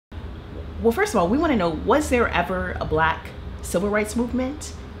well, first of all, we want to know, was there ever a black civil rights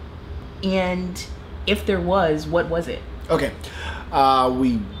movement? And if there was, what was it? Okay.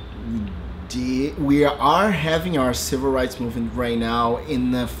 We are having our civil rights movement right now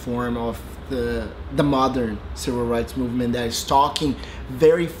in the form of the modern civil rights movement that is talking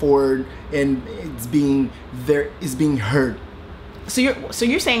very forward, and it's being heard. So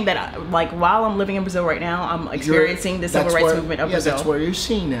you're saying that, like, while I'm living in Brazil right now, I'm experiencing the civil rights movement of Brazil. That's what you're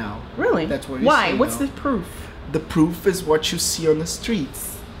seeing now. Really? That's what you're Why? seeing What's now. the proof? The proof is what you see on the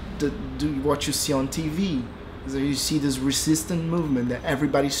streets, what you see on TV. So you see this resistant movement that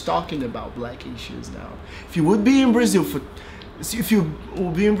everybody's talking about black issues now. If you would be in Brazil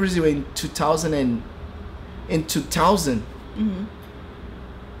in 2000 Mm-hmm.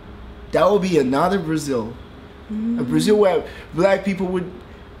 that will be another Brazil. Mm-hmm. A Brazil where black people would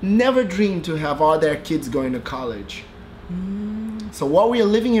never dream to have all their kids going to college. Mm-hmm. So what we are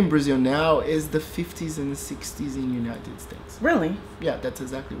living in Brazil now is the 50s and the 60s in the United States. Really? Yeah, that's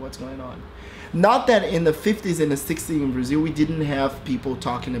exactly what's going on. Not that in the 50s and the 60s in Brazil we didn't have people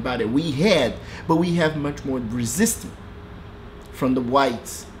talking about it. We had, but we have much more resistance from the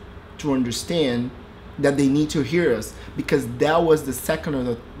whites to understand that they need to hear us, because that was the second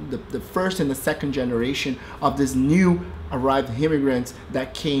or the first and the second generation of this new arrived immigrants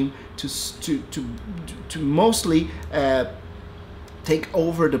that came to mostly take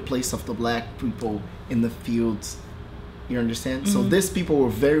over the place of the black people in the fields. You understand? Mm-hmm. So these people were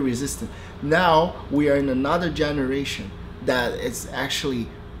very resistant. Now we are in another generation that is actually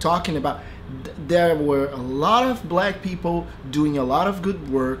talking about. There were a lot of black people doing a lot of good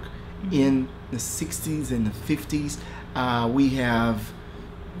work in the 60s and the 50s. We have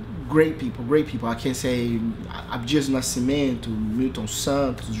great people. I can say Abdias Nascimento, Milton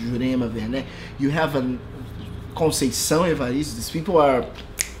Santos, Jurema Werneck. You have a Conceição Evaristo. These people are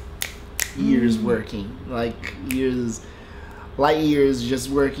years working, like light years just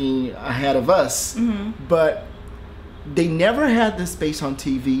working ahead of us. But they never had the space on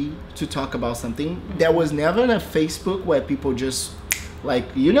TV to talk about something. There was never a Facebook where people just, like,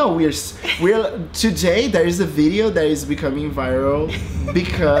 you know, we're today there is a video that is becoming viral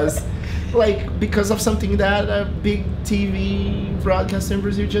because of something that a big TV broadcaster in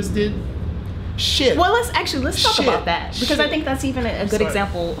Brazil just did. Shit. Well, let's talk about that, because I think that's even a good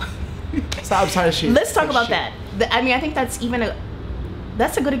example. I'm sorry, shit. Let's talk about that. I mean, I think that's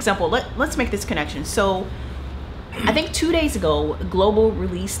a good example. Let's make this connection. So I think 2 days ago, Global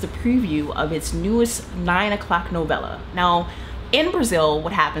released the preview of its newest 9 o'clock novella. Now, in Brazil,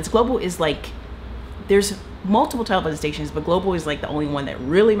 what happens, Global is like, there's multiple television stations, but Global is like the only one that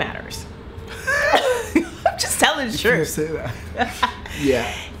really matters. I'm just telling the truth. You say that. Yeah.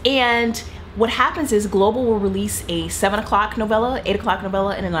 And what happens is Global will release a 7 o'clock novella, 8 o'clock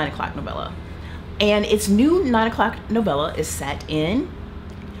novella, and a 9 o'clock novella. And its new 9 o'clock novella is set in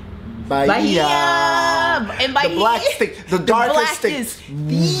Bahia. In Bahia. The black state. The darkest state.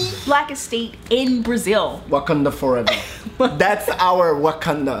 The blackest state in Brazil. Wakanda forever. That's our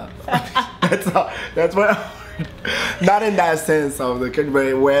Wakanda. That's what. Not in that sense of the country,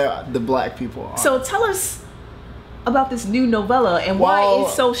 but where the black people are. So tell us about this new novella and why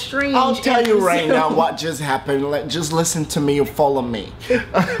it's so strange. I'll tell you right now what just happened. Just listen to me or follow me.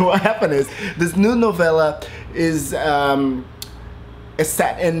 What happened is this new novella is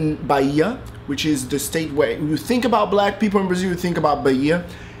set in Bahia, which is the state where you think about black people in Brazil, you think about Bahia,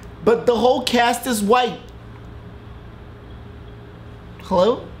 but the whole cast is white.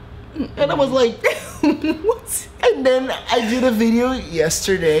 Hello? And I was like, what? And then I did a video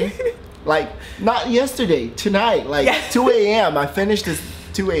yesterday, like, not yesterday, tonight, like 2 a.m. I finished this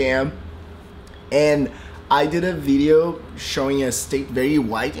 2 a.m. and I did a video showing a state very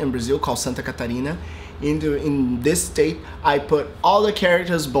white in Brazil called Santa Catarina. In this state, I put all the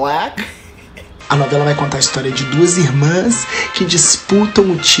characters black. A novela vai contar a história de duas irmãs que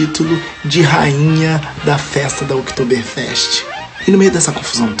disputam o título de rainha da festa da Oktoberfest. E no meio dessa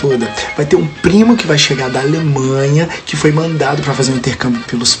confusão toda, vai ter um primo que vai chegar da Alemanha, que foi mandado para fazer um intercâmbio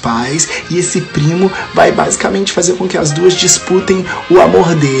pelos pais, e esse primo vai basicamente fazer com que as duas disputem o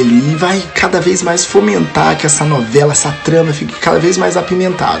amor dele, e vai cada vez mais fomentar que essa novela, essa trama fique cada vez mais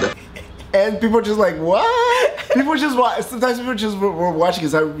apimentada. And people are just like, what? People just watch. Sometimes people just were watching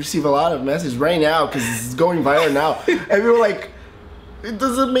because I receive a lot of messages right now because it's going viral now. And people are like, it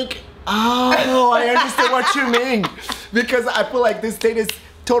doesn't make. Oh, I understand what you mean. Because I feel like this state is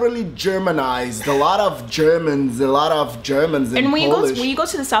totally Germanized. A lot of Germans and when Polish. you go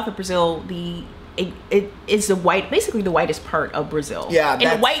to the south of Brazil, it is basically the whitest part of Brazil. Yeah,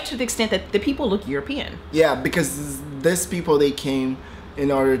 and white to the extent that the people look European. Yeah, because these people, they came in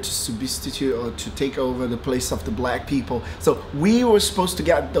order to substitute or to take over the place of the black people. So we were supposed to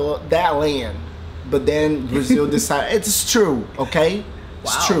get that land, but then Brazil decided, it's true, okay?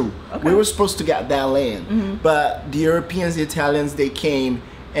 It's Wow. true. Okay. We were supposed to get that land, but the Europeans, the Italians, they came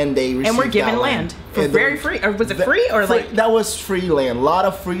and they received And we're given that land for And very free. Or was it free or free, like? that was free land. A lot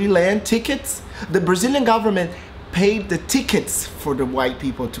of free land tickets. The Brazilian government paid the tickets for the white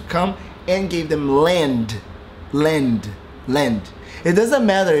people to come and gave them land. It doesn't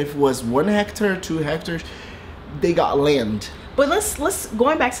matter if it was 1 hectare, 2 hectares, they got land. But let's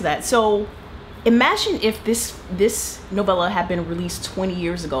going back to that. So imagine if this novella had been released 20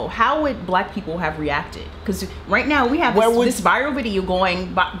 years ago. How would black people have reacted? Because right now we have this viral video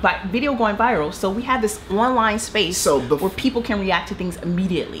going viral. So we have this online space where people can react to things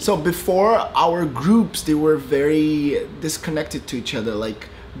immediately. So before, our groups, they were very disconnected to each other. Like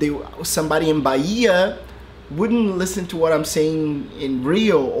somebody in Bahia wouldn't listen to what I'm saying in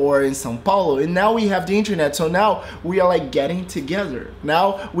Rio or in São Paulo, and now we have the internet, so now we are like getting together.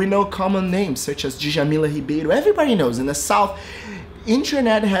 Now we know common names such as Djamila Ribeiro. Everybody knows in the South.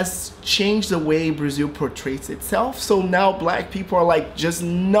 Internet has changed the way Brazil portrays itself, so now black people are like just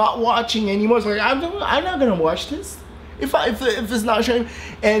not watching anymore. It's like, I'm not gonna watch this if it's not showing.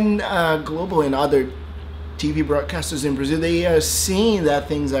 And Global and other TV broadcasters in Brazil, they are seeing that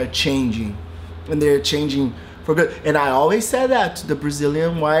things are changing. And they're changing for good. And I always said that to the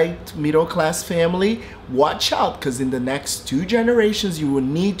Brazilian white middle class family, watch out, because in the next 2 generations you will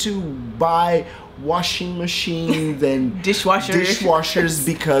need to buy washing machines and dishwashers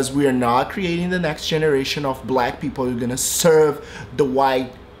because we are not creating the next generation of black people who are gonna serve the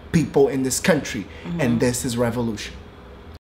white people in this country. And this is revolution.